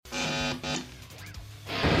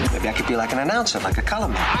Maybe I could be like an announcer, like a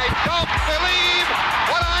column. I don't believe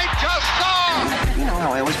what I just saw! You know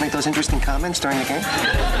how I always make those interesting comments during the game?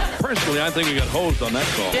 Personally, I think we got hosed on that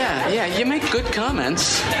call. Yeah, you make good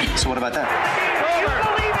comments. So what about that?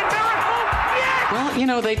 Well, you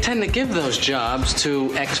know, they tend to give those jobs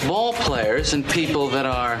to ex-ball players and people that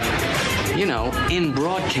are, you know, in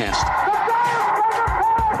broadcast.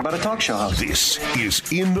 What about a talk show host? This is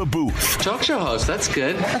In the Booth. Talk show host, that's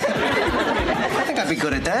good. I think I'd be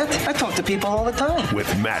good at that. I talk to people all the time. With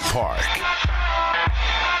Matt Park.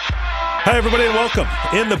 Hi, everybody, and welcome.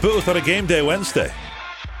 In the Booth on a game day Wednesday.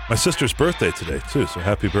 My sister's birthday today, too, so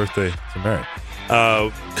happy birthday to Mary.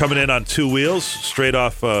 Coming in on two wheels, straight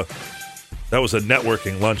off, that was a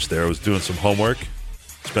networking lunch there. I was doing some homework,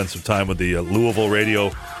 spent some time with the Louisville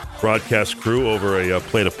radio broadcast crew over a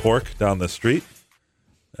plate of pork down the street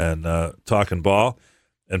and talking ball.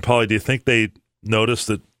 And, Paulie, do you think they noticed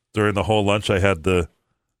that during the whole lunch I had the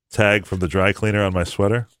tag from the dry cleaner on my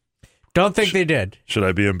sweater? Don't think they did. Should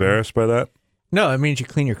I be embarrassed by that? No, it means you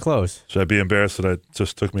clean your clothes. Should I be embarrassed that it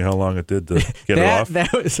just took me how long it did to get it off?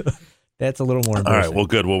 That's a little more embarrassing. All right, well,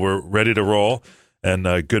 good. Well, we're ready to roll. And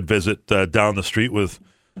a good visit down the street with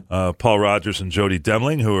Paul Rogers and Jody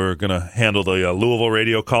Demling, who are going to handle the Louisville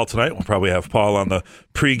radio call tonight. We'll probably have Paul on the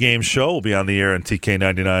pregame show. We'll be on the air on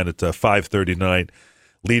TK99 at 5:30 tonight,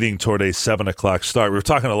 leading toward a 7 o'clock start. We were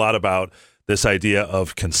talking a lot about this idea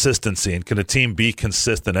of consistency, and can a team be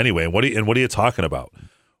consistent anyway? And what are you talking about?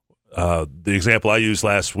 The example I used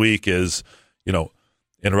last week is, you know,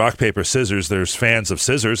 in rock, paper, scissors, there's fans of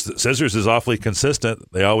scissors. Scissors is awfully consistent.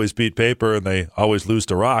 They always beat paper, and they always lose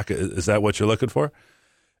to rock. Is that what you're looking for?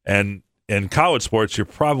 And in college sports, you're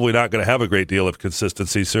probably not going to have a great deal of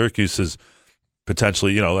consistency. Syracuse is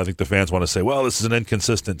potentially, you know, I think the fans want to say, well, this is an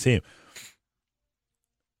inconsistent team.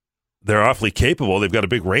 They're awfully capable. They've got a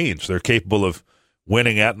big range. They're capable of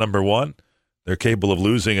winning at number one. They're capable of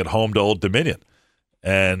losing at home to Old Dominion.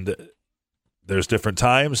 And there's different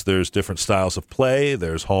times. There's different styles of play.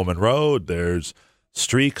 There's home and road. There's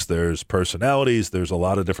streaks. There's personalities. There's a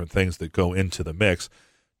lot of different things that go into the mix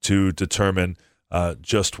to determine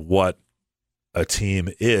just what a team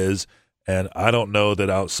is. And I don't know that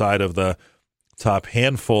outside of the top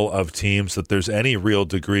handful of teams that there's any real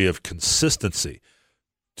degree of consistency.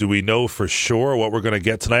 Do we know for sure what we're going to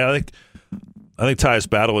get tonight? I think Tyus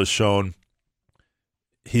Battle has shown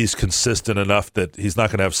he's consistent enough that he's not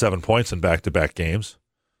going to have 7 points in back-to-back games.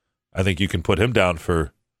 I think you can put him down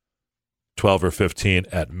for 12 or 15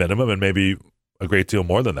 at minimum, and maybe a great deal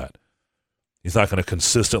more than that. He's not going to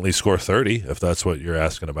consistently score 30, if that's what you're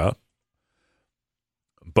asking about.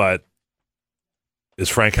 But is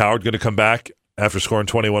Frank Howard going to come back after scoring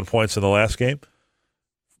 21 points in the last game?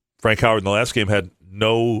 Frank Howard in the last game had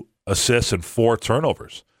no assists and 4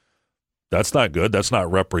 turnovers. That's not good. That's not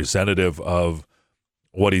representative of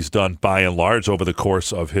what he's done by and large over the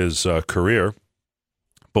course of his career.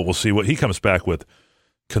 But we'll see what he comes back with,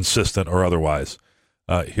 consistent or otherwise,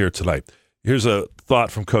 here tonight. Here's a thought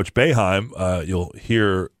from Coach Boeheim. You'll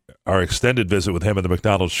hear our extended visit with him at the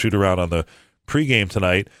McDonald's shoot-around on the pregame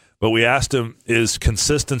tonight. But we asked him, is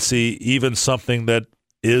consistency even something that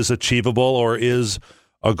is achievable or is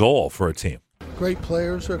a goal for a team? Great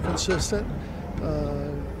players are consistent.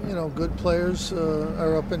 Good players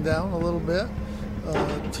are up and down a little bit.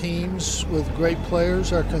 Teams with great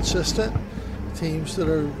players are consistent. Teams that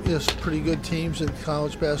are just pretty good teams in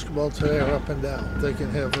college basketball today are up and down. They can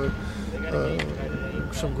have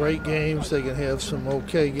some great games. They can have some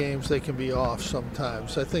okay games. They can be off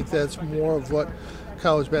sometimes. I think that's more of what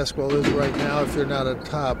college basketball is right now. If you're not a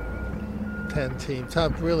top 10 team,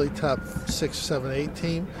 top 6, 7, 8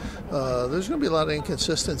 team, there's going to be a lot of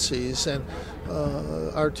inconsistencies, and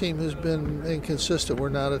our team has been inconsistent. We're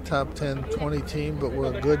not a top 10, 20 team, but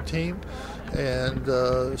we're a good team,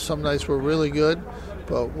 and some nights we're really good,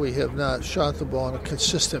 but we have not shot the ball on a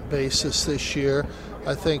consistent basis this year.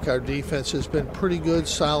 I think our defense has been pretty good,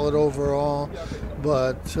 solid overall,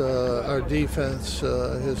 but our defense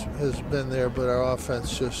has been there, but our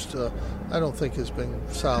offense just I don't think has been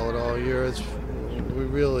solid all year. We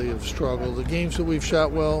really have struggled. The games that we've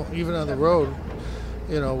shot well, even on the road,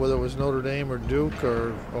 whether it was Notre Dame or Duke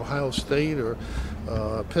or Ohio State or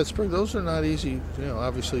Pittsburgh, those are not easy.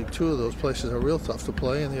 Obviously 2 of those places are real tough to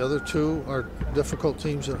play, and the other 2 are difficult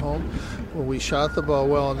teams at home. When we shot the ball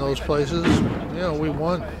well in those places, we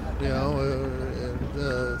won. 3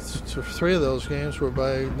 of those games were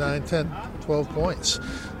by 9, 10, 12 points.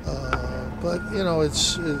 But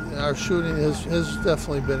our shooting has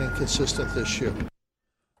definitely been inconsistent this year.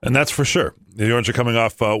 And that's for sure. The Orange are coming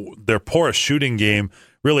off their poorest shooting game,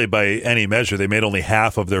 really by any measure. They made only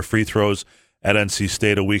half of their free throws at NC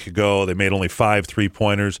State a week ago. They made only 5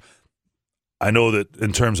 3-pointers. I know that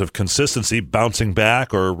in terms of consistency, bouncing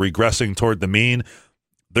back or regressing toward the mean,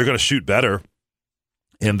 they're going to shoot better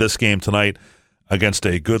in this game tonight against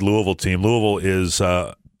a good Louisville team. Louisville is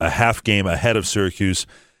a half game ahead of Syracuse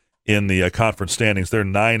in the conference standings. They're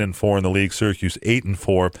 9-4 in the league. Syracuse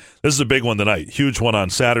 8-4. This is a big one tonight. Huge one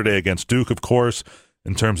on Saturday against Duke, of course,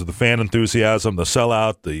 in terms of the fan enthusiasm, the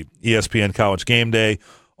sellout, the ESPN College Game Day,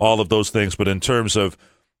 all of those things. But in terms of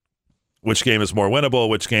which game is more winnable,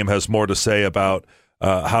 which game has more to say about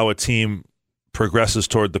how a team progresses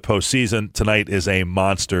toward the postseason, tonight is a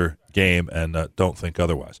monster game, and don't think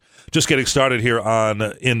otherwise. Just getting started here on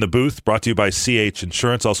In the Booth, brought to you by CH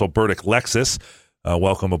Insurance, also Burdick Lexus.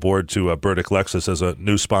 Welcome aboard to Burdick Lexus as a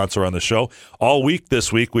new sponsor on the show. All week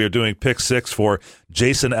this week, we are doing Pick 6 for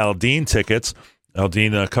Jason Aldean tickets.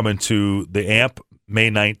 Aldean coming to the AMP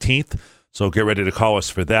May 19th. So get ready to call us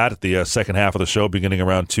for that at the second half of the show, beginning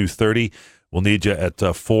around 2:30. We'll need you at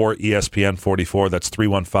 4 ESPN 44. That's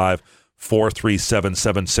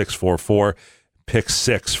 315-437-7644. Pick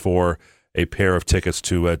 6 for a pair of tickets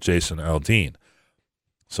to Jason Aldean.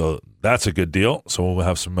 So that's a good deal. So we'll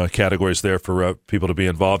have some categories there for people to be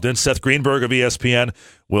involved in. Seth Greenberg of ESPN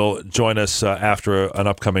will join us after an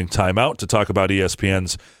upcoming timeout to talk about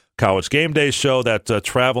ESPN's College Game Day show, that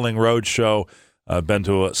traveling road show. Been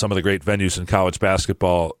to some of the great venues in college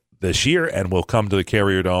basketball this year, and will come to the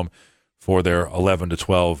Carrier Dome for their 11 to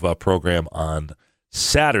 12 program on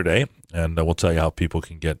Saturday, and we'll tell you how people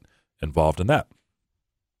can get involved in that.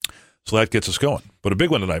 So that gets us going. But a big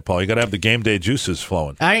one tonight, Paul. You got to have the game day juices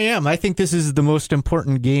flowing. I am. I think this is the most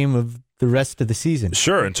important game of the rest of the season.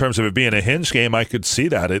 Sure. In terms of it being a hinge game, I could see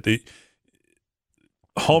that. The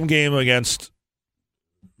home game against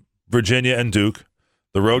Virginia and Duke,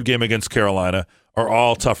 the road game against Carolina, are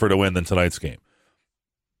all tougher to win than tonight's game.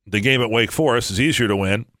 The game at Wake Forest is easier to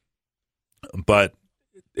win, but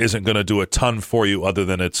isn't going to do a ton for you other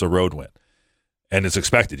than it's a road win. And it's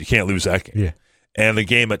expected. You can't lose that game. Yeah. And the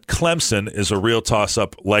game at Clemson is a real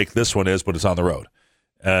toss-up like this one is, but it's on the road.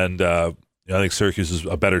 And I think Syracuse is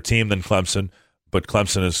a better team than Clemson, but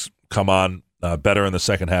Clemson has come on better in the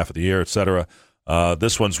second half of the year, et cetera.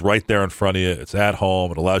 This one's right there in front of you. It's at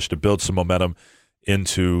home. It allows you to build some momentum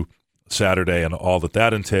into Saturday and all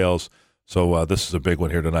that entails. So this is a big one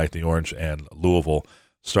here tonight, the Orange and Louisville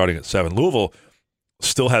starting at 7. Louisville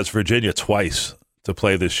still has Virginia twice to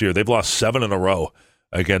play this year. They've lost 7 in a row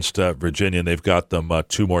against Virginia, and they've got them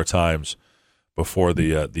 2 more times before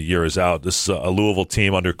the year is out. This is a Louisville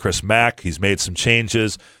team under Chris Mack. He's made some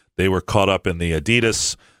changes. They were caught up in the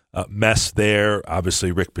Adidas mess there.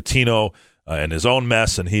 Obviously, Rick Pitino and his own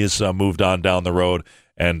mess, and he's moved on down the road.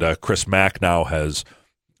 And Chris Mack now has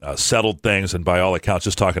settled things, and by all accounts,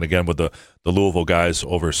 just talking again with the Louisville guys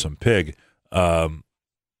over some pig,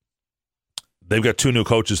 they've got 2 new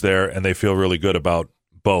coaches there, and they feel really good about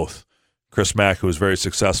both. Chris Mack, who was very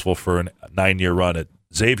successful for a 9-year run at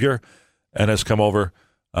Xavier and has come over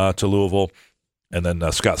to Louisville, and then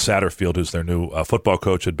Scott Satterfield, who's their new football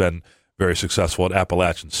coach, had been very successful at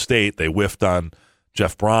Appalachian State. They whiffed on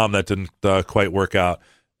Jeff Brom. That didn't quite work out,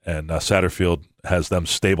 and Satterfield has them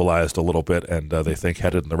stabilized a little bit, and they think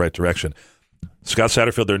headed in the right direction. Scott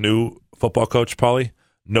Satterfield, their new football coach, Paulie,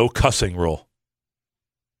 no cussing rule.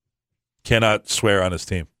 Cannot swear on his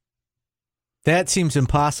team. That seems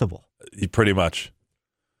impossible. Pretty much.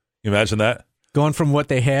 You imagine that? Going from what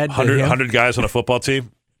they had to 100 guys on a football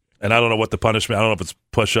team, and I don't know what the punishment, I don't know if it's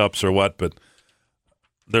push-ups or what, but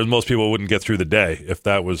most people wouldn't get through the day if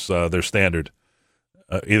that was their standard.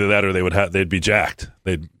 Either that or they'd be jacked.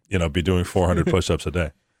 They'd be doing 400 push-ups a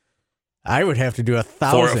day. I would have to do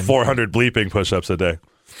 1,000. 400 bleeping push-ups a day.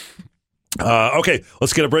 Okay,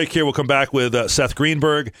 let's get a break here. We'll come back with Seth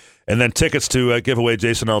Greenberg and then tickets to give away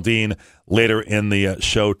Jason Aldean later in the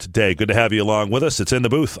show today. Good to have you along with us. It's In the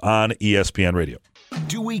Booth on ESPN Radio.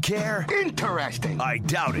 Do we care? Interesting. I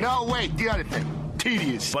doubt it. No, wait, the other thing.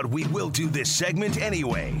 Tedious. But we will do this segment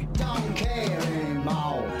anyway. Don't care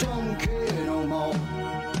anymore. Don't care no more.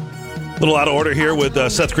 A little out of order here with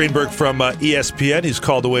Seth Greenberg from ESPN. He's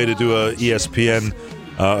called away to do a ESPN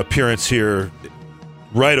appearance here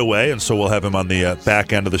right away, and so we'll have him on the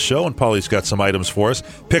back end of the show, and Paulie's got some items for us.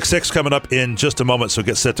 Pick 6 coming up in just a moment, so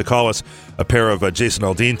get set to call us. A pair of Jason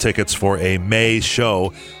Aldean tickets for a May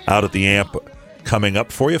show out at the AMP coming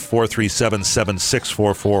up for you.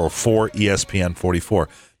 437-7644 or 4 ESPN 44.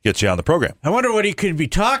 Get you on the program. I wonder what he could be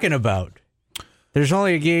talking about. There's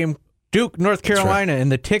only a game, Duke, North Carolina,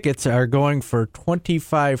 and the tickets are going for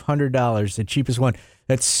 $2,500, the cheapest one.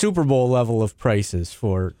 That's Super Bowl level of prices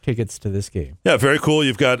for tickets to this game. Yeah, very cool.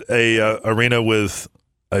 You've got a arena with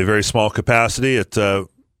a very small capacity at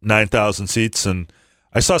 9,000 seats. And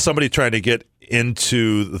I saw somebody trying to get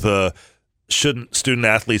into the shouldn't student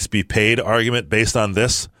athletes be paid argument based on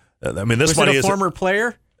this. I mean, this money is a former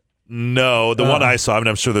player? No, the one I saw. I mean,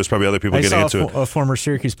 I'm sure there's probably other people getting into it. A former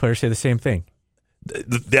Syracuse player say the same thing.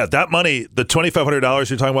 Yeah, that money, the $2,500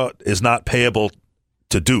 you're talking about, is not payable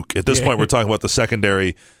to Duke. At this point, we're talking about the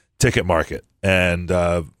secondary ticket market, and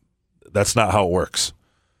that's not how it works.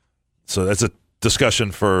 So that's a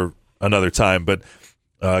discussion for another time. But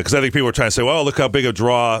because I think people are trying to say, well, look how big a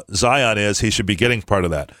draw Zion is. He should be getting part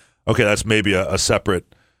of that. Okay, that's maybe a separate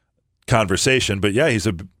conversation. But yeah, he's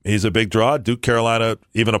a big draw. Duke, Carolina,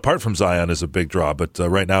 even apart from Zion, is a big draw. But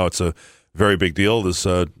right now, it's a very big deal. This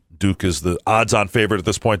Duke is the odds-on favorite at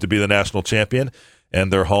this point to be the national champion,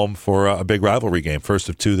 and they're home for a big rivalry game, first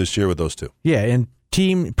of two this year with those two. Yeah, and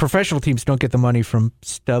professional teams don't get the money from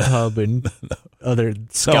StubHub and other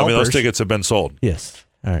scalpers. No, I mean, those tickets have been sold. Yes.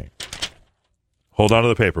 All right. Hold on to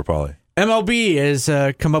the paper, Paulie. MLB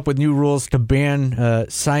has come up with new rules to ban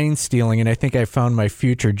sign stealing, and I think I found my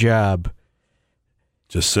future job.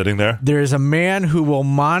 Just sitting there? There is a man who will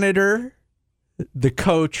monitor the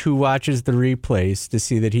coach who watches the replays to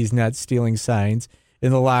see that he's not stealing signs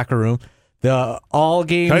in the locker room. All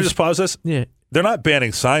games. Can I just pause this? Yeah. They're not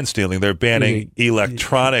banning sign stealing. They're banning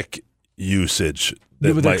electronic usage.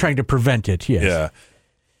 They're trying to prevent it, yes.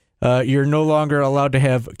 Yeah. You're no longer allowed to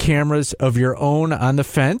have cameras of your own on the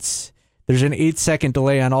fence. There's an 8-second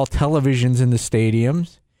delay on all televisions in the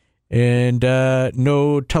stadiums. And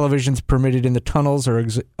no televisions permitted in the tunnels or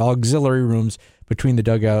auxiliary rooms between the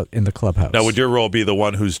dugout and the clubhouse. Now, would your role be the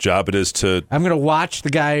one whose job it is to... I'm going to watch the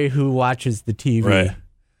guy who watches the TV. Right.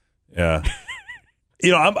 Yeah.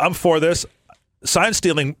 I'm for this. Sign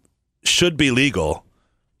stealing should be legal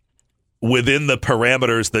within the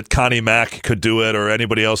parameters that Connie Mack could do it or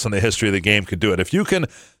anybody else in the history of the game could do it. If you can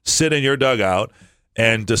sit in your dugout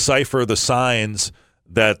and decipher the signs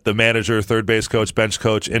that the manager, third base coach, bench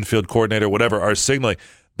coach, infield coordinator, whatever, are signaling,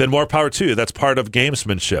 then more power to you. That's part of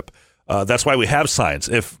gamesmanship. That's why we have signs.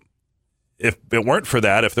 If it weren't for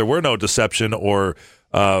that, if there were no deception or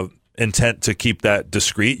intent to keep that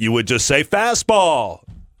discreet, you would just say fastball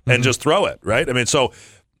and just throw it, right? I mean, so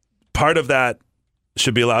part of that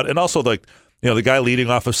should be allowed. And also, the guy leading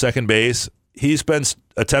off of second base, he's been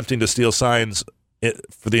attempting to steal signs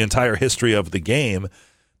for the entire history of the game.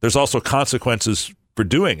 There's also consequences for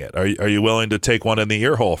doing it. Are you willing to take one in the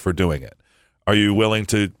ear hole for doing it? Are you willing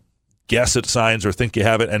to guess at signs or think you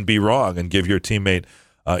have it and be wrong and give your teammate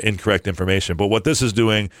incorrect information? But what this is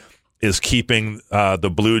doing is keeping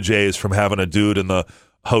the Blue Jays from having a dude in the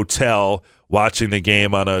hotel watching the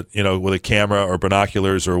game on with a camera or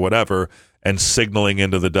binoculars or whatever and signaling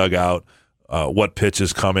into the dugout what pitch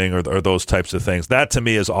is coming or those types of things. That to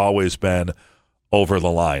me has always been over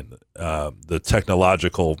the line. The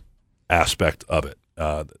technological aspect of it.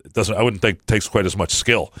 It doesn't. I wouldn't think it takes quite as much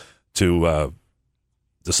skill to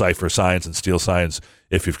decipher signs and steal signs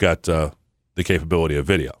if you've got the capability of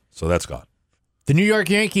video. So that's gone. The New York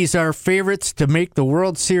Yankees are favorites to make the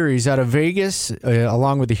World Series out of Vegas,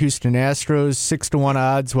 along with the Houston Astros, 6-1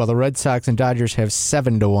 odds, while the Red Sox and Dodgers have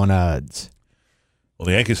 7-1 odds. Well,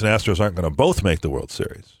 the Yankees and Astros aren't going to both make the World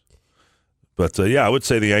Series. But, I would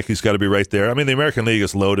say the Yankees got to be right there. I mean, the American League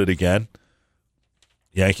is loaded again.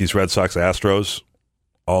 Yankees, Red Sox, Astros,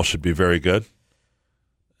 all should be very good.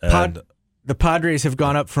 And the Padres have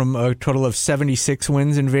gone up from a total of 76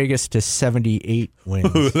 wins in Vegas to 78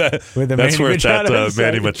 wins. That's worth that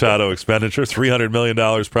Manny Machado expenditure. $300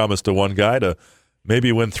 million promised to one guy to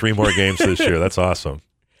maybe win 3 more games this year. That's awesome.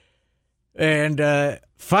 And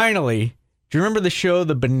finally, do you remember the show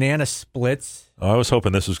The Banana Splits? Oh, I was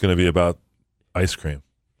hoping this was going to be about ice cream.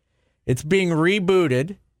 It's being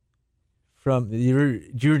rebooted from. Do you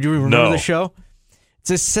remember the show? It's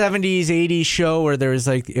a 70s, 80s show where there was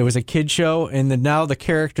it was a kid show, and now the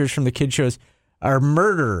characters from the kid shows are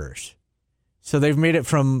murderers. So they've made it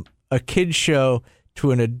from a kid show to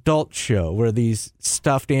an adult show where these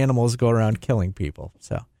stuffed animals go around killing people.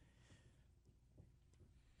 So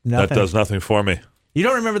that does nothing for me. You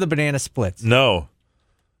don't remember the Banana Splits? No.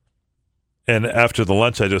 And after the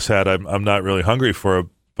lunch I just had, I'm not really hungry for a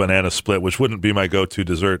banana split, which wouldn't be my go-to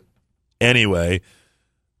dessert anyway.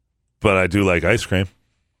 But I do like ice cream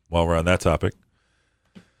while we're on that topic.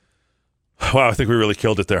 Wow, I think we really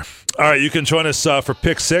killed it there. All right, you can join us for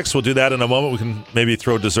Pick 6. We'll do that in a moment. We can maybe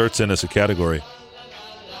throw desserts in as a category.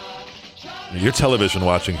 Your television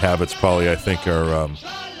watching habits, Paulie, I think are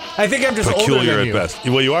I think I'm just peculiar older than at you. best.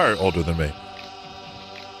 Well, you are older than me.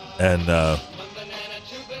 And,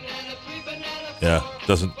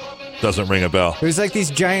 doesn't ring a bell. There's like these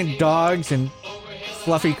giant dogs and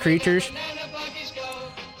fluffy creatures.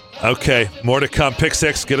 Okay, more to come. Pick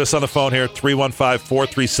six. Get us on the phone here.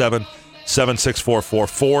 315-437-7644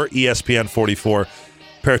 for ESPN 44.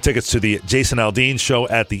 Pair of tickets to the Jason Aldean show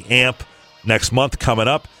at the AMP next month coming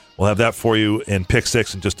up. We'll have that for you in Pick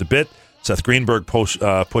Six in just a bit. Seth Greenberg pushed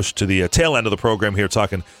to the tail end of the program here,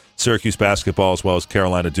 talking Syracuse basketball as well as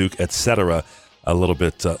Carolina, Duke, etc. a little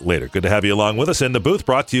bit later. Good to have you along with us in the booth.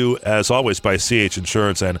 Brought to you, as always, by CH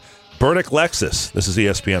Insurance and Burdick Lexus. This is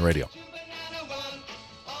ESPN Radio.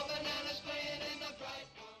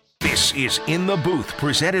 This is In the Booth,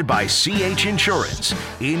 presented by CH Insurance.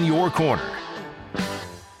 In your corner.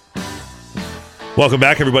 Welcome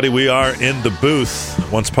back, everybody. We are in the booth.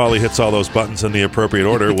 Once Paulie hits all those buttons in the appropriate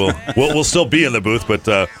order, we'll still be in the booth, but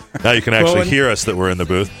now you can actually hear us that we're in the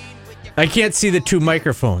booth. I can't see the two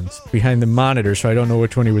microphones behind the monitor, so I don't know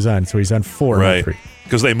which one he was on. So he's on 4, right? Not 3.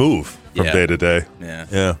 Because they move from day to day.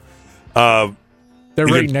 Yeah. They're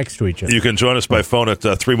right next to each other. You can join us by phone at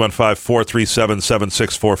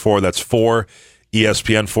 315-437-7644. That's 4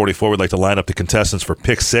 ESPN 44. We'd like to line up the contestants for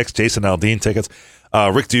Pick 6, Jason Aldean tickets.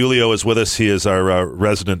 Rick DiUlio is with us. He is our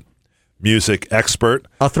resident music expert.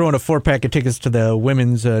 I'll throw in a 4-pack of tickets to the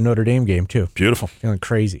women's Notre Dame game, too. Beautiful. Feeling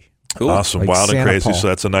crazy. Cool. Awesome. Like Wild Santa and crazy. Paul. So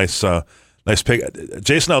that's a nice pick.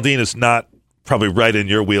 Jason Aldean is not probably right in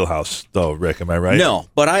your wheelhouse, though, Rick. Am I right? No,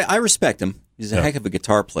 but I respect him. He's a heck of a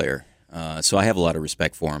guitar player, so I have a lot of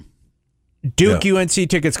respect for him. Duke UNC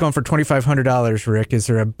tickets going for $2,500, Rick. Is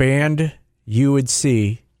there a band you would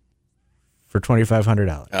see for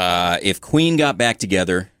 $2,500? If Queen got back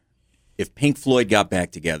together, if Pink Floyd got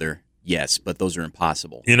back together, yes, but those are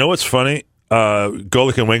impossible. You know what's funny?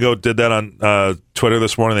 Golick and Wingo did that on Twitter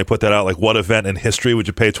this morning. They put that out, like, what event in history would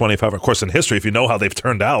you pay $2,500? Of course, in history, if you know how they've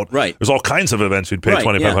turned out, right? There's all kinds of events you'd pay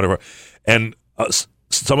 $2,500 for. And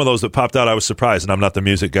some of those that popped out, I was surprised, and I'm not the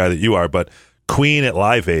music guy that you are, but Queen at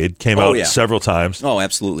Live Aid came out several times. Oh,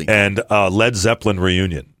 absolutely. And Led Zeppelin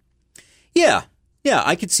reunion. Yeah,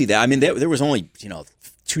 I could see that. I mean, there was only,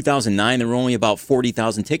 2009, there were only about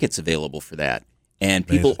 40,000 tickets available for that. And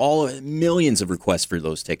people, millions of requests for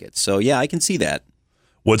those tickets. So, yeah, I can see that.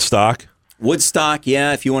 Woodstock,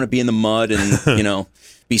 yeah, if you want to be in the mud and,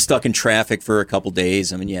 be stuck in traffic for a couple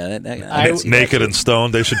days. I mean, yeah. Naked and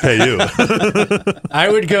stoned, they should pay you. I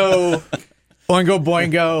would go Boingo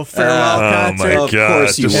Boingo farewell concert. Oh, my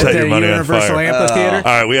God. Just set your money on fire. Universal Amphitheater. All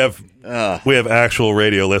right, we have actual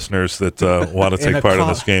radio listeners that want to take part in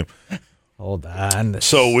this game. Hold on.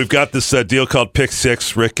 So we've got this deal called Pick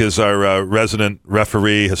Six. Rick is our resident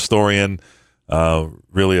referee, historian,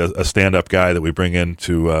 really a stand-up guy that we bring in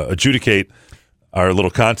to adjudicate our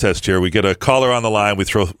little contest here. We get a caller on the line. We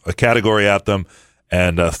throw a category at them,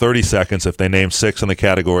 and 30 seconds. If they name 6 in the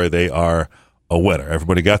category, they are a winner.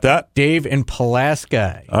 Everybody got that? Dave in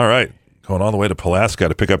Pulaski. All right. Going all the way to Pulaski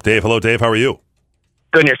to pick up Dave. Hello, Dave. How are you?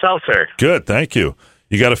 Good, and yourself, sir? Good, thank you.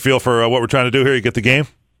 You got a feel for what we're trying to do here? You get the game?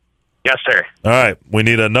 Yes, sir. All right. We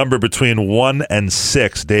need a number between 1 and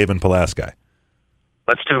 6, Dave in Pulaski.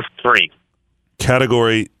 Let's do 3.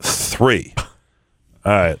 Category 3.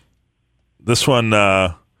 All right. This one,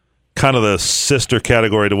 kind of the sister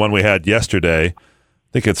category to one we had yesterday. I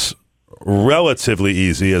think it's relatively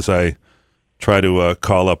easy as I try to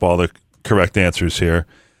call up all the correct answers here.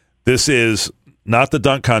 This is not the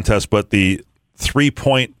dunk contest, but the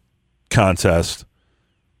 3-point contest.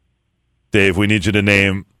 Dave, we need you to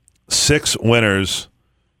name 6 winners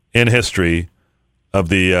in history of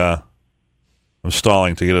the I'm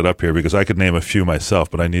stalling to get it up here because I could name a few myself,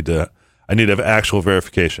 but I need to have actual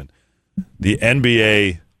verification. The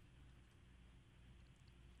NBA,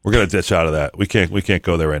 we're going to ditch out of that. We can't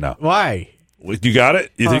go there right now. Why? You got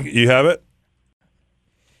it? You think you have it?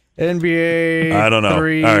 NBA. I don't know. All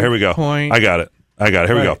right, here we go. I got it.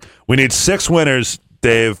 Here we go. We need 6 winners,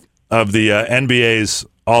 Dave, of the NBA's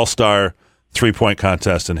All-Star 3-point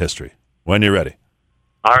contest in history. When you're ready.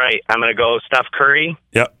 All right. I'm going to go Steph Curry.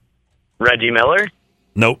 Yep. Reggie Miller.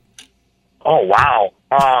 Nope. Oh, wow.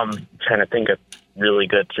 Trying to think of really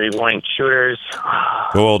good 3-point shooters.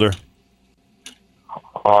 Go older.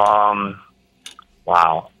 Wow.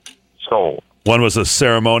 So. One was a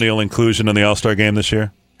ceremonial inclusion in the All-Star game this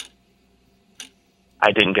year.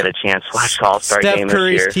 I didn't get a chance to watch the All-Star game this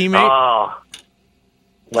year. Steph Curry's teammate? Oh.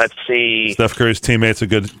 Let's see. Steph Curry's teammate's a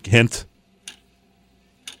good hint.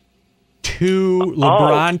 2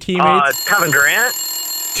 LeBron teammates? Kevin Durant?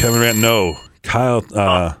 Kevin Durant, no. Kyle,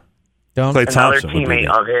 Klay Another Thompson. teammate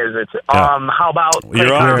of his. It's, how about Klay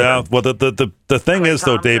You're on Thompson? down. Well, the thing is,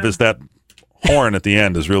 though, Dave, is that horn at the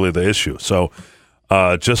end is really the issue. So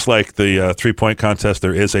just like the 3-point contest,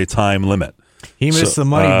 there is a time limit. He missed the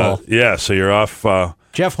money ball. Yeah, so you're off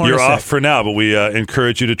Jeff Hornacek. You're off for now, but we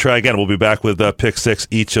encourage you to try again. We'll be back with Pick 6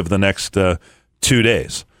 each of the next 2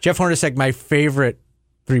 days. Jeff Hornacek, my favorite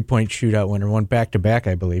three-point shootout winner, won back-to-back,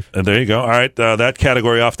 I believe. And there you go. All right, that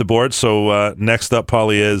category off the board. So next up,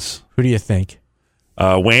 Paulie, is... Who do you think?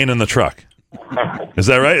 Wayne in the truck. Is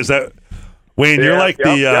that right? Is that... Wayne, you're like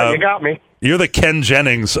the... you got me. You're the Ken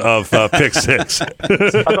Jennings of Pick 6. I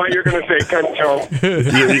thought you were going to say Ken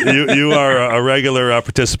Jones. You are a regular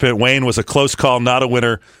participant. Wayne was a close call, not a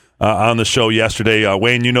winner on the show yesterday.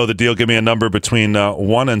 Wayne, you know the deal. Give me a number between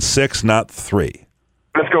 1 and 6, not 3.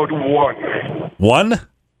 Let's go to 1. 1?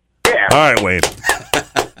 Yeah. All right, Wayne.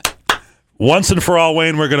 Once and for all,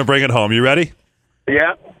 Wayne, we're going to bring it home. You ready?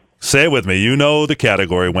 Yeah. Say it with me. You know the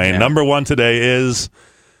category, Wayne. Yeah. Number 1 today is...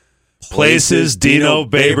 Places Dino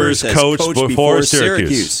Babers coached before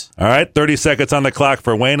Syracuse. All right, 30 seconds on the clock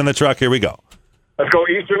for Wayne in the truck. Here we go. Let's go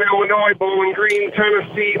Eastern Illinois, Bowling Green,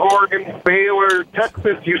 Tennessee, Oregon, Baylor,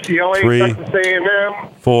 Texas, UCLA, 3, Texas A&M.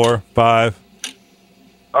 4, 5.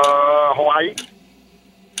 Hawaii.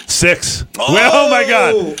 6. Oh my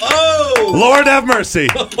God. Oh! Lord have mercy.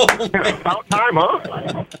 About time,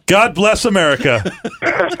 huh? God bless America.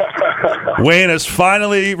 Wayne has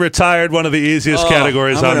finally retired one of the easiest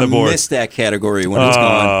categories on the board. I missed that category when it's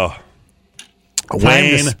gone.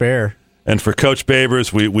 Wayne, Time to spare. And for Coach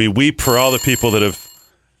Babers, we weep for all the people that have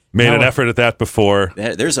made an effort at that before.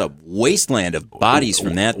 There's a wasteland of bodies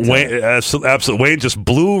from that. Wayne, absolutely. Wayne just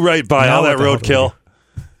blew right by all that roadkill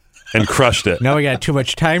and crushed it. Now we got too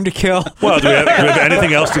much time to kill. Well, do we have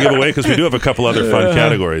anything else to give away? Because we do have a couple other fun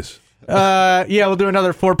categories. Yeah, we'll do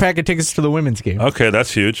another 4-pack of tickets to the women's game. Okay,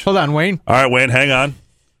 that's huge. Hold on, Wayne. All right, Wayne, hang on.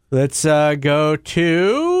 Let's go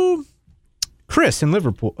to Chris in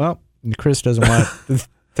Liverpool. Oh, Chris doesn't want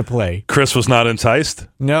to play. Chris was not enticed?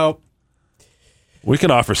 Nope. We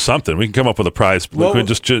can offer something. We can come up with a prize. We could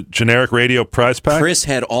just generic radio prize pack. Chris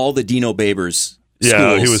had all the Dino Babers.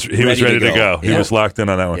 Yeah, he was ready to go. He was locked in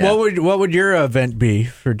on that one. Yeah. What would your event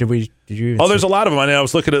be? Did you? Oh, there's a lot of them. I mean, I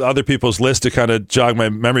was looking at other people's list to kind of jog my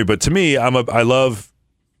memory, but to me, I love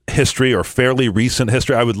history or fairly recent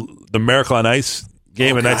history. The Miracle on Ice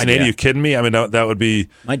game in 1980. Yeah. You kidding me? I mean, that would be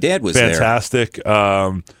my dad was fantastic.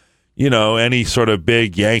 Any sort of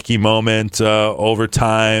big Yankee moment,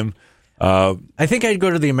 overtime. I think I'd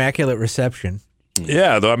go to the Immaculate Reception.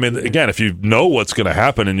 Yeah, though, I mean, again, if you know what's going to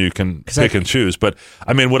happen and you can pick and choose. But,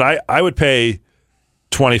 I mean, I would pay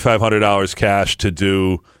 $2,500 cash to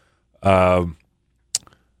do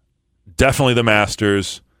definitely the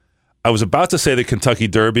Masters. I was about to say the Kentucky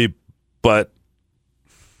Derby, but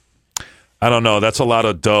I don't know. That's a lot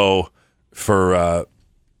of dough for a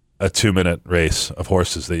 2-minute race of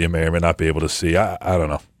horses that you may or may not be able to see. I don't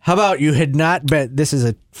know. How about you had not been, this is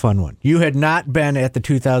a fun one, you had not been at the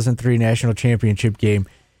 2003 National Championship game.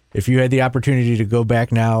 If you had the opportunity to go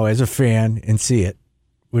back now as a fan and see it,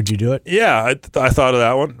 would you do it? Yeah, I thought of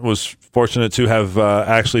that one. Was fortunate to have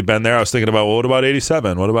actually been there. I was thinking about, well, what about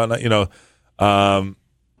 87? What about,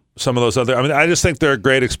 some of those other, I mean, I just think they're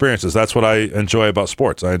great experiences. That's what I enjoy about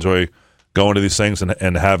sports. I enjoy going to these things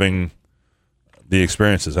and having the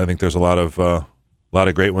experiences. I think there's a lot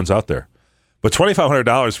of great ones out there. But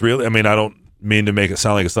 $2,500, really, I mean, I don't mean to make it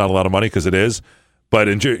sound like it's not a lot of money because it is,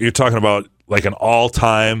 but you're talking about like an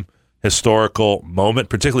all-time historical moment,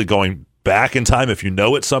 particularly going back in time if you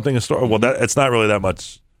know it's something historical. Well, it's not really that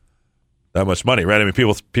much money, right? I mean,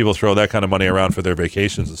 people throw that kind of money around for their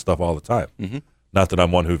vacations and stuff all the time. Mm-hmm. Not that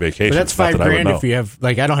I'm one who vacations. But that's $5,000 if you have,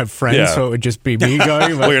 I don't have friends, so it would just be me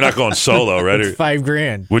going. Well, you're not going solo, right? It's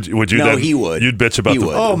 $5,000. Would you? No, then, he would. You'd bitch about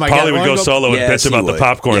Oh my God! Paulie God! would go solo and bitch about the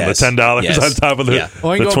popcorn, the $10 on top of the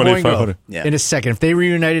 $2,500. Yeah. In a second, if they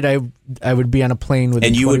reunited, I would be on a plane with.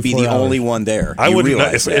 And you would be the only one there. I would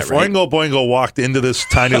not. If Oingo Boingo walked into this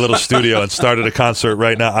tiny little studio and started a concert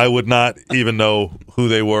right now, I would not even know who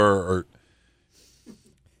they were or.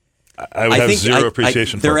 I would have zero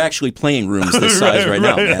appreciation for they're actually playing rooms this size right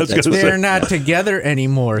now. They're not together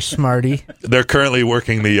anymore, Smarty. They're currently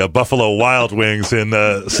working the Buffalo Wild Wings in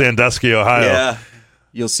Sandusky, Ohio. Yeah,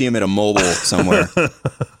 you'll see them at a mobile somewhere.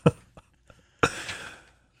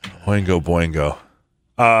 Oingo Boingo.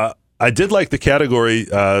 I did like the category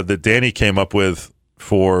that Danny came up with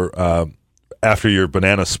for after your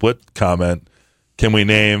banana split comment. Can we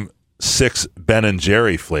name 6 Ben and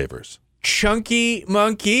Jerry flavors? Chunky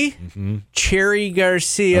Monkey, Cherry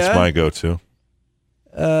Garcia. That's my go-to.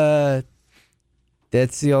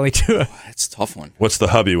 That's the only 2. That's a tough one. What's the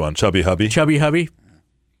hubby one? Chubby Hubby? Chubby Hubby.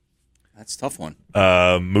 That's a tough one.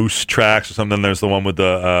 Moose Tracks or something. There's the one with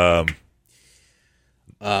the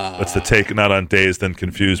what's the take? Not on Dazed and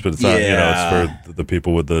Confused, but it's not. It's for the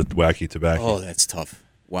people with the wacky tobacco. Oh, that's tough.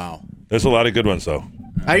 Wow. There's a lot of good ones, though.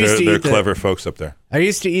 They're clever folks up there. I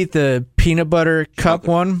used to eat the peanut butter cup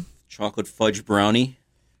one. Chocolate fudge brownie.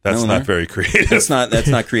 That's not very creative. That's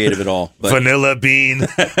not creative at all. But. Vanilla bean.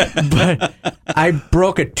 But I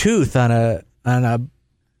broke a tooth on a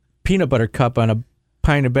peanut butter cup on a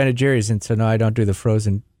pint of Ben & Jerry's, and so now I don't do the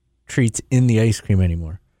frozen treats in the ice cream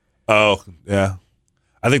anymore. Oh, yeah.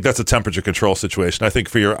 I think that's a temperature control situation. I think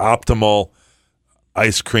for your optimal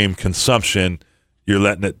ice cream consumption, you're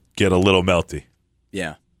letting it get a little melty.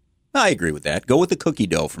 Yeah. I agree with that. Go with the cookie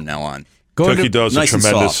dough from now on. Cookie dough is a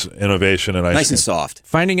tremendous innovation in ice cream. Nice and soft.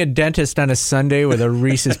 Finding a dentist on a Sunday with a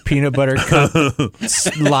Reese's peanut butter cup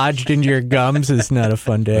lodged into your gums is not a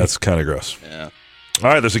fun day. That's kind of gross. Yeah. All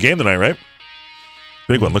right, there's a game tonight, right?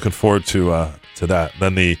 Big one. Looking forward to that.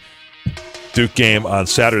 Then the Duke game on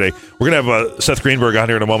Saturday. We're going to have Seth Greenberg on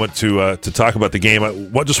here in a moment to talk about the game.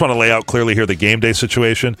 I just want to lay out clearly here the game day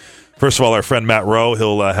situation. First of all, our friend Matt Rowe,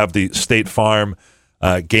 he'll have the State Farm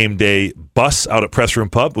game day bus out at Press Room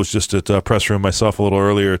Pub. Was just at Press Room myself a little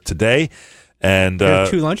earlier today. And you had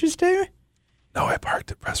 2 lunches today? No, I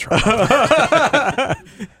parked at Press Room.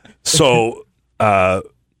 So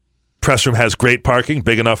Press Room has great parking,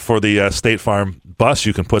 big enough for the State Farm bus.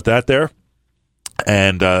 You can put that there.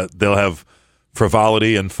 And they'll have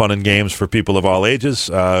frivolity and fun and games for people of all ages,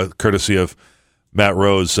 courtesy of Matt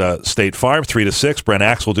Rowe's State Farm, 3 to 6. Brent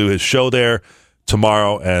Axe will do his show there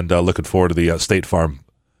tomorrow, and looking forward to the State Farm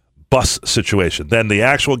bus situation. Then the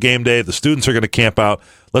actual game day, the students are going to camp out.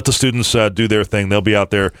 Let the students do their thing. They'll be out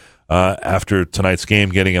there after tonight's game,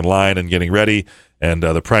 getting in line and getting ready. And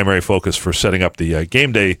the primary focus for setting up the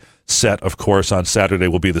game day set, of course, on Saturday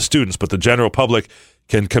will be the students. But the general public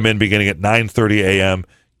can come in beginning at 9:30 a.m.,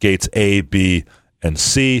 gates A, B, and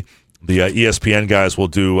C. The ESPN guys will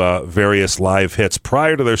do various live hits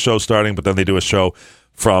prior to their show starting, but then they do a show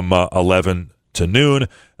from 11 to noon.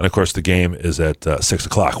 And, of course, the game is at 6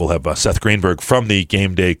 o'clock. We'll have Seth Greenberg from the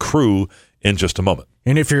game day crew in just a moment.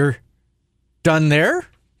 And if you're done there,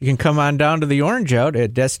 you can come on down to the Orange Out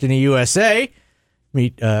at Destiny USA.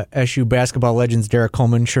 Meet SU basketball legends Derek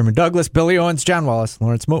Coleman, Sherman Douglas, Billy Owens, John Wallace,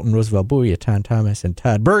 Lawrence Moten, Roosevelt Bowie, Ton Thomas, and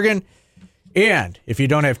Todd Bergen. And if you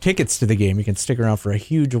don't have tickets to the game, you can stick around for a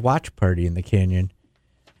huge watch party in the Canyon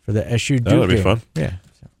for the SU Duke That'll be game. fun. Yeah.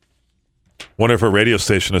 Wonder if a radio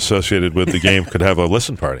station associated with the game could have a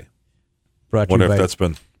listen party. Wonder if that's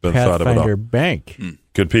been thought of at all. Pathfinder Bank.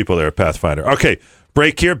 Good people there at Pathfinder. Okay,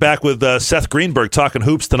 break here. Back with Seth Greenberg talking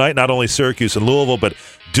hoops tonight. Not only Syracuse and Louisville, but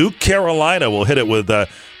Duke, Carolina. We'll hit it with the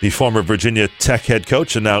former Virginia Tech head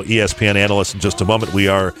coach and now ESPN analyst in just a moment. We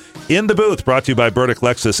are in the booth, brought to you by Burdick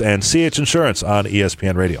Lexus and CH Insurance on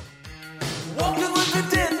ESPN Radio.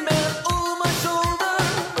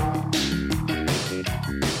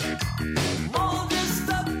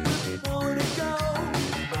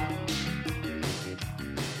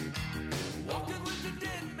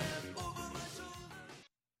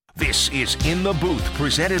 This is In the Booth,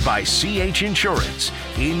 presented by CH Insurance,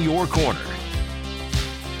 in your corner.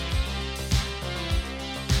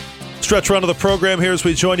 Stretch run of the program here as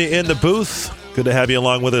we join you in the booth. Good to have you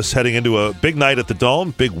along with us heading into a big night at the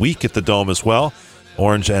Dome, big week at the Dome as well.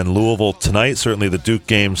 Orange and Louisville tonight, certainly the Duke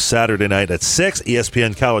game Saturday night at 6.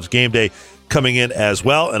 ESPN College Game Day coming in as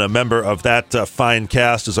well, and a member of that fine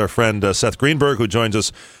cast is our friend Seth Greenberg, who joins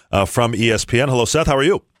us from ESPN. Hello, Seth. How are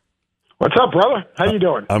you? What's up, brother? How you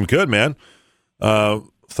doing? I'm good, man.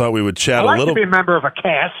 Thought we would chat I like a little. To be a member of a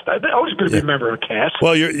cast. I'm always going to be a member of a cast.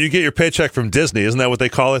 Well, you get your paycheck from Disney, isn't that what they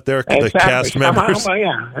call it there? Exactly. The cast members.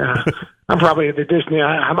 I'm probably at the Disney.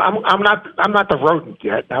 I'm not the rodent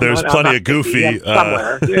yet. There's plenty of Goofy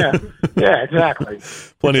somewhere. Yeah, exactly.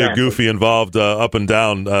 Plenty of Goofy involved up and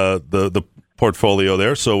down the portfolio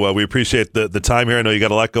there. So we appreciate the time here. I know you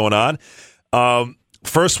got a lot going on.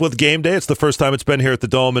 First with game day, it's the first time it's been here at the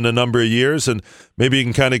Dome in a number of years, and maybe you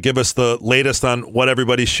can kind of give us the latest on what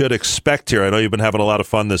everybody should expect here. I know you've been having a lot of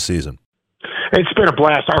fun this season. It's been a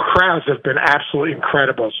blast. Our crowds have been absolutely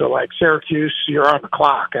incredible. So, like Syracuse, you're on the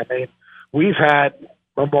clock. I mean, we've had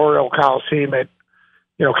Memorial Coliseum at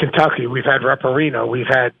Kentucky. We've had Rep Arena. We've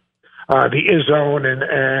had the Izzone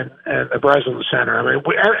and the Breslin Center. I mean,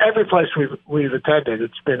 every place we've attended,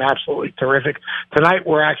 it's been absolutely terrific. Tonight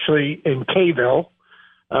we're actually in Kayville.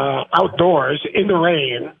 Outdoors in the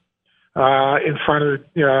rain, in front of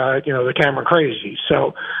the Cameron Crazy.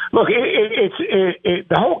 So, look,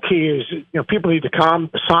 the whole key is people need to come.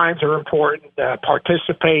 The signs are important.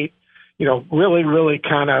 Participate. Really, really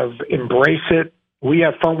kind of embrace it. We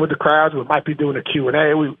have fun with the crowds. We might be doing a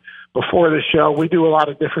Q&A. Before the show, we do a lot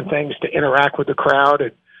of different things to interact with the crowd,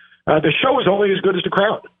 and the show is only as good as the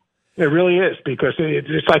crowd. It really is, because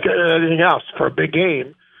it's like anything else. For a big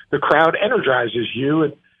game, the crowd energizes you.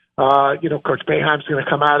 And, Coach Boeheim's going to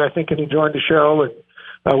come out, I think, and he joined the show.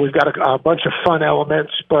 And we've got a bunch of fun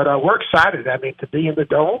elements. But we're excited. I mean, to be in the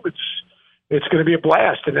Dome, it's going to be a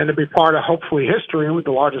blast. And then to be part of, hopefully, history with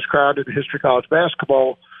the largest crowd in the history of college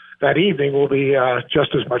basketball that evening will be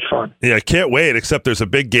just as much fun. Yeah, I can't wait, except there's a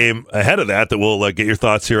big game ahead of that we'll get your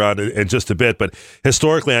thoughts here on in just a bit. But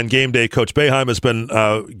historically on game day, Coach Boeheim has been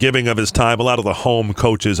giving of his time. A lot of the home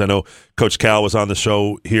coaches, I know Coach Cal was on the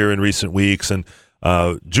show here in recent weeks, and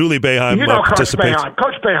Julie Boeheim participates.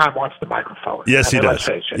 Coach Boeheim wants the microphone. Yes, he does.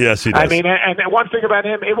 Yes, he does. I mean, and one thing about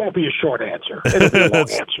him, it won't be a short answer. It'll be a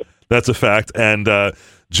long answer. That's a fact. And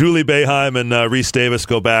Julie Boeheim and Reese Davis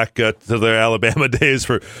go back to their Alabama days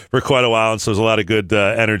for quite a while, and so there's a lot of good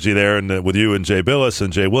energy there. And with you and Jay Billis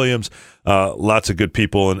and Jay Williams, lots of good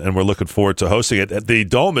people, and we're looking forward to hosting it. The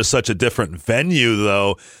Dome is such a different venue,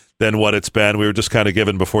 though, than what it's been. We were just kind of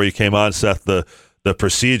given, before you came on, Seth, the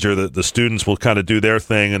procedure that the students will kind of do their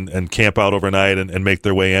thing and camp out overnight and make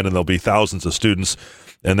their way in, and there'll be thousands of students.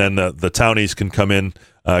 And then the townies can come in,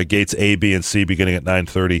 gates A, B, and C, beginning at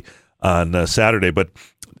 9:30 on Saturday. But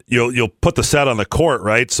you'll put the set on the court,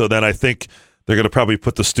 right? So then I think they're going to probably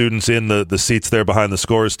put the students in the seats there behind the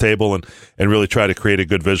scorer's table and really try to create a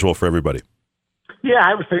good visual for everybody. Yeah,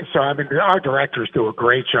 I would think so. I mean, our directors do a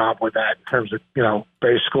great job with that in terms of,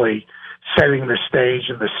 basically setting the stage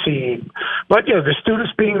and the scene. But, the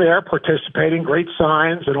students being there, participating, great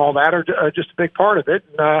signs and all that are just a big part of it.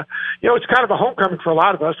 And, it's kind of a homecoming for a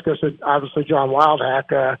lot of us because obviously John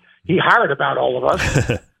Wildhack, he hired about all of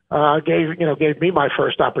us. Gave me my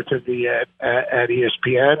first opportunity at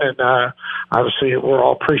ESPN, and obviously we're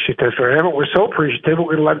all appreciative for him. And we're so appreciative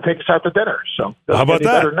we're going to let him take us out to dinner. So how about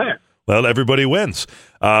that? Better than that? Well, everybody wins.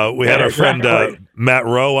 We had our friend Matt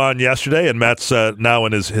Rowe on yesterday, and Matt's now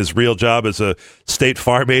in his real job as a State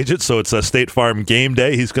Farm agent, so it's a State Farm game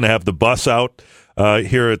day. He's going to have the bus out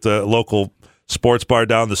here at the local sports bar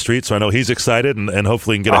down the street, so I know he's excited, and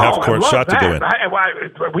hopefully can get a half-court shot to go in.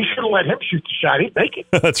 We should have let him shoot the shot. He'd make it.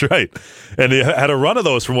 That's right. And he had a run of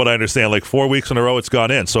those, from what I understand, like 4 weeks in a row it's gone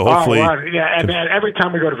in, so hopefully... Yeah, and then every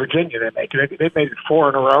time we go to Virginia, they make it. They made it 4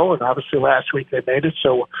 in a row, and obviously last week they made it,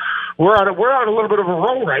 so we're on a little bit of a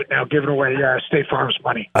roll right now, giving away State Farm's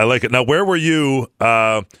money. I like it. Now, where were you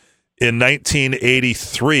in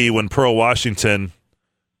 1983 when Pearl Washington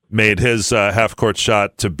made his half-court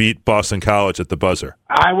shot to beat Boston College at the buzzer?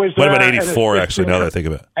 I was... Might have been 84, actually, now that I think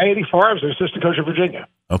of it. 84, I was an assistant coach of Virginia.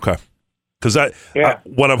 Okay. Because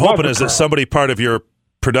what I'm hoping is that somebody part of your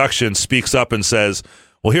production speaks up and says,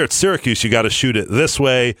 well, here at Syracuse, you got to shoot it this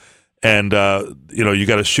way, and you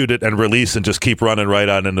got to shoot it and release and just keep running right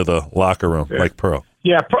on into the locker room, like Pearl.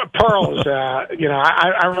 Yeah, Pearl is, I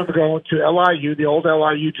remember going to LIU, the old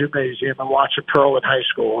LIU gymnasium, and watching Pearl in high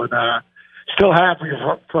school, and still have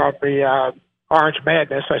from the Orange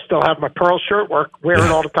Madness. I still have my Pearl shirt, wear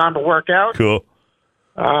it all the time to work out. Cool.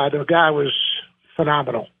 The guy was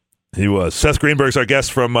phenomenal. He was. Seth Greenberg's our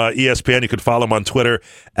guest from ESPN. You can follow him on Twitter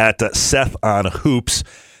at Seth on Hoops.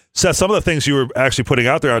 Seth, some of the things you were actually putting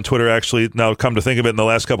out there on Twitter, actually, now come to think of it, in the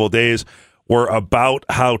last couple of days, were about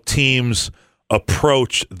how teams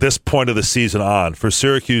approach this point of the season on. For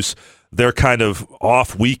Syracuse, their kind of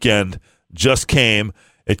off weekend just came.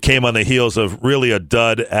 It came on the heels of really a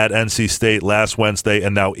dud at NC State last Wednesday,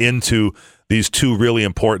 and now into these two really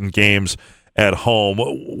important games at home.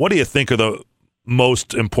 What do you think are the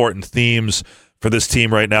most important themes for this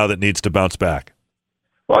team right now that needs to bounce back?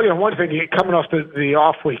 Well, one thing, coming off the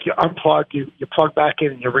off week, you unplug, you plug back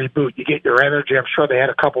in, and you reboot. You get your energy. I'm sure they had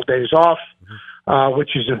a couple days off,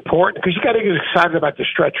 which is important because you got to get excited about the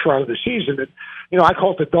stretch run of the season. And, I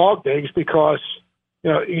call it the dog days because –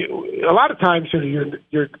 a lot of times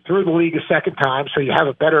you're through the league a second time, so you have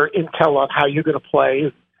a better intel on how you're going to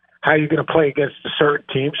play against a certain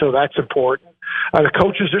team, so that's important. The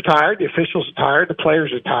coaches are tired, the officials are tired, the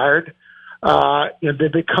players are tired. There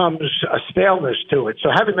becomes a staleness to it. So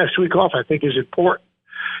having next week off, I think, is important.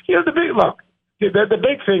 The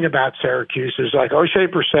big thing about Syracuse is like O'Shea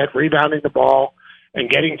Brissett rebounding the ball and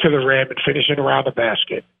getting to the rim and finishing around the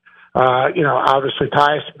basket. Obviously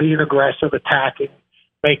Tyus being aggressive, attacking,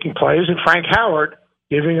 making plays, and Frank Howard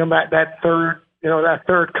giving them that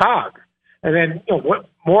third cog. And then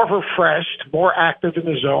more refreshed, more active in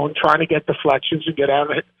the zone, trying to get deflections and get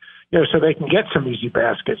out of it, so they can get some easy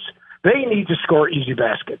baskets. They need to score easy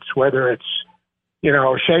baskets, whether it's,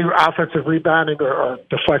 Shea offensive rebounding or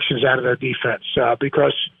deflections out of their defense,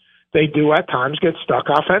 because they do at times get stuck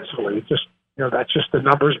offensively. It's just, that's just the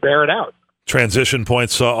numbers bear it out. Transition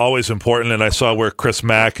points always important, and I saw where Chris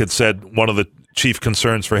Mack had said one of the chief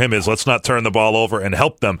concerns for him is let's not turn the ball over and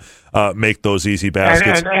help them make those easy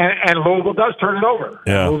baskets. And Louisville does turn it over.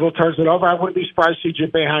 Yeah. Louisville turns it over. I wouldn't be surprised to see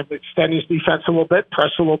Jim Boeheim extend his defense a little bit,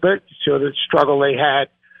 press a little bit, show the struggle they had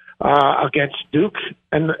against Duke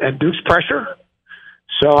and Duke's pressure.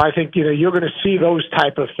 So I think you're going to see those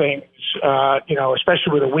type of things.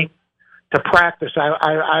 Especially with a week to practice.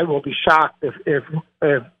 I will be shocked if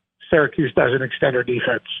Syracuse doesn't extend their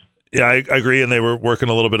defense. Yeah, I agree, and they were working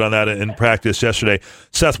a little bit on that in practice yesterday.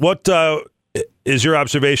 Seth, what is your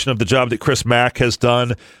observation of the job that Chris Mack has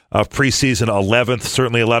done? Preseason 11th,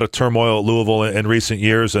 certainly a lot of turmoil at Louisville in recent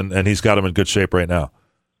years, and he's got them in good shape right now.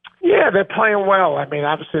 Yeah, they're playing well. I mean,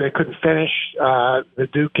 obviously they couldn't finish the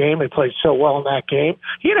Duke game. They played so well in that game.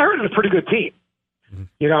 He inherited a pretty good team.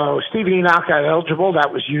 Mm-hmm. Stephen Enoch got eligible.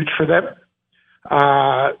 That was huge for them.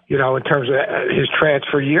 In terms of his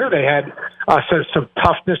transfer year, they had some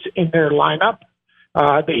toughness in their lineup.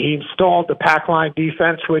 He installed the pack line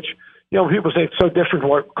defense, which, people say it's so different from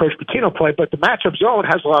what Coach Pitino played, but the matchup zone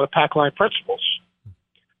has a lot of pack line principles.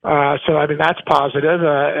 That's positive.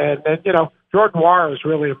 And then, Jordan Warr has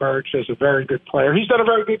really emerged as a very good player. He's done a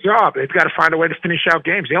very good job. They've got to find a way to finish out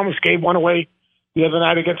games. They almost gave one away the other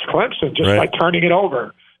night against Clemson just by turning it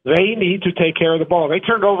over. They need to take care of the ball. They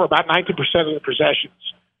turned over about 90% of the possessions.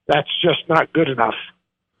 That's just not good enough.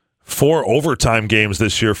 4 overtime games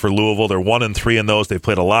this year for Louisville. They're 1-3 in those. They've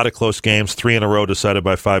played a lot of close games, 3 in a row decided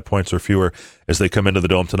by 5 points or fewer as they come into the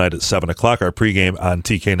Dome tonight at 7 o'clock. Our pregame on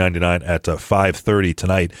TK99 at 5:30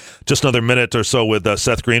 tonight. Just another minute or so with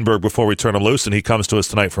Seth Greenberg before we turn him loose, and he comes to us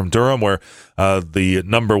tonight from Durham, where the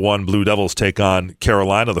number 1 Blue Devils take on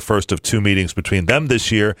Carolina, the first of 2 meetings between them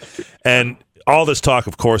this year. And all this talk,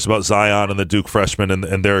 of course, about Zion and the Duke freshmen,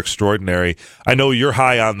 and they're extraordinary. I know you're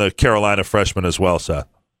high on the Carolina freshmen as well, Seth.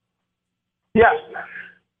 Yes.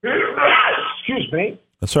 Excuse me.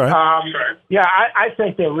 That's all right. I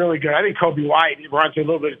think they're really good. I think Kobe White reminds me a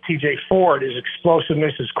little bit of T.J. Ford. His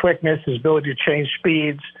explosiveness, his quickness, his ability to change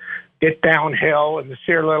speeds, get downhill, and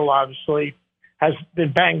Nasir Little obviously has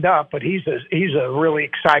been banged up, but he's a really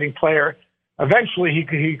exciting player. Eventually, he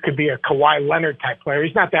could be a Kawhi Leonard type player.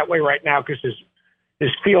 He's not that way right now because his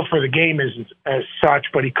feel for the game isn't as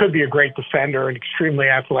such, but he could be a great defender and extremely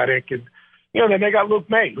athletic. And then they got Luke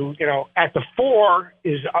May, who at the 4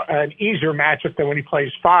 is an easier matchup than when he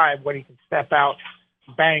plays 5, when he can step out,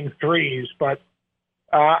 bang threes. But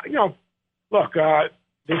look,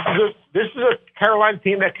 this is a Carolina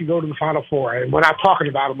team that can go to the Final Four, and we're not talking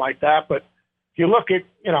about them like that, but. If you look at,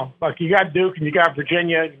 you got Duke and you got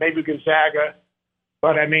Virginia, maybe Gonzaga,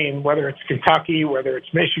 but whether it's Kentucky, whether it's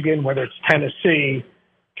Michigan, whether it's Tennessee,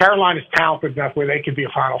 Carolina's talented enough where they could be a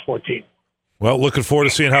Final Four team. Well, looking forward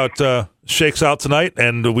to seeing how it shakes out tonight,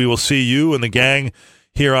 and we will see you and the gang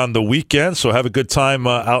here on the weekend. So have a good time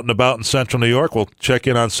out and about in Central New York. We'll check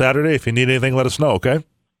in on Saturday. If you need anything, let us know, okay?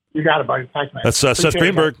 You got it, buddy. Thanks, man. That's Seth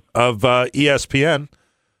Greenberg of ESPN,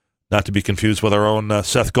 not to be confused with our own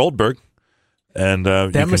Seth Goldberg. And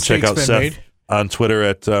you can check out Seth on Twitter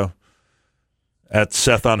at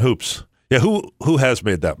Seth on Hoops. Yeah, who has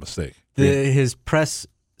made that mistake? His press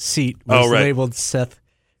seat was labeled Seth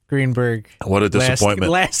Greenberg. What a disappointment!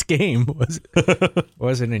 Last game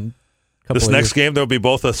wasn't in. This next game there'll be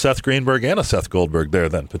both a Seth Greenberg and a Seth Goldberg there.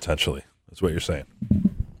 Then potentially, that's what you're saying.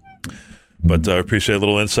 But I appreciate a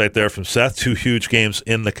little insight there from Seth. 2 huge games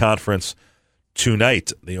in the conference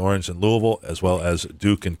tonight: the Orange and Louisville, as well as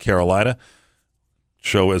Duke and Carolina.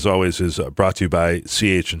 Show, as always, is brought to you by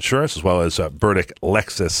CH Insurance, as well as Burdick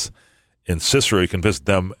Lexus in Cicero. You can visit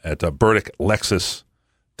them at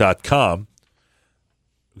burdickLexus.com.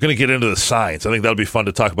 We're going to get into the signs. I think that'll be fun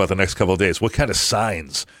to talk about the next couple of days. What kind of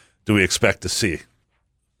signs do we expect to see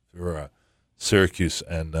for Syracuse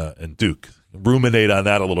and Duke? Ruminate on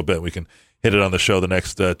that a little bit. We can hit it on the show the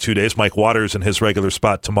next 2 days. Mike Waters in his regular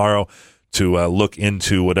spot tomorrow to look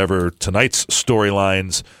into whatever tonight's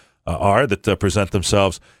storylines are that present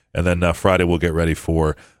themselves. And then Friday we'll get ready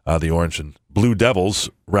for the Orange and Blue Devils,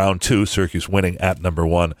 round 2, Syracuse winning at number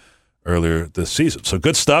 1 earlier this season. So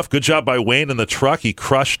good stuff. Good job by Wayne in the truck. He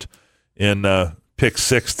crushed in pick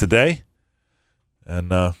 6 today.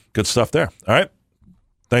 And good stuff there. All right.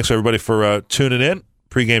 Thanks, everybody, for tuning in.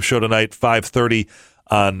 Pre-game show tonight, 5:30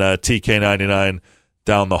 on TK99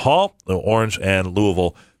 down the hall. The Orange and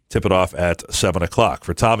Louisville tip it off at 7 o'clock.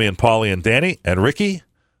 For Tommy and Paulie and Danny and Ricky,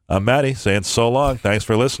 I'm Matty saying so long. Thanks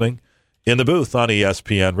for listening. In the booth on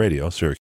ESPN Radio, Syracuse.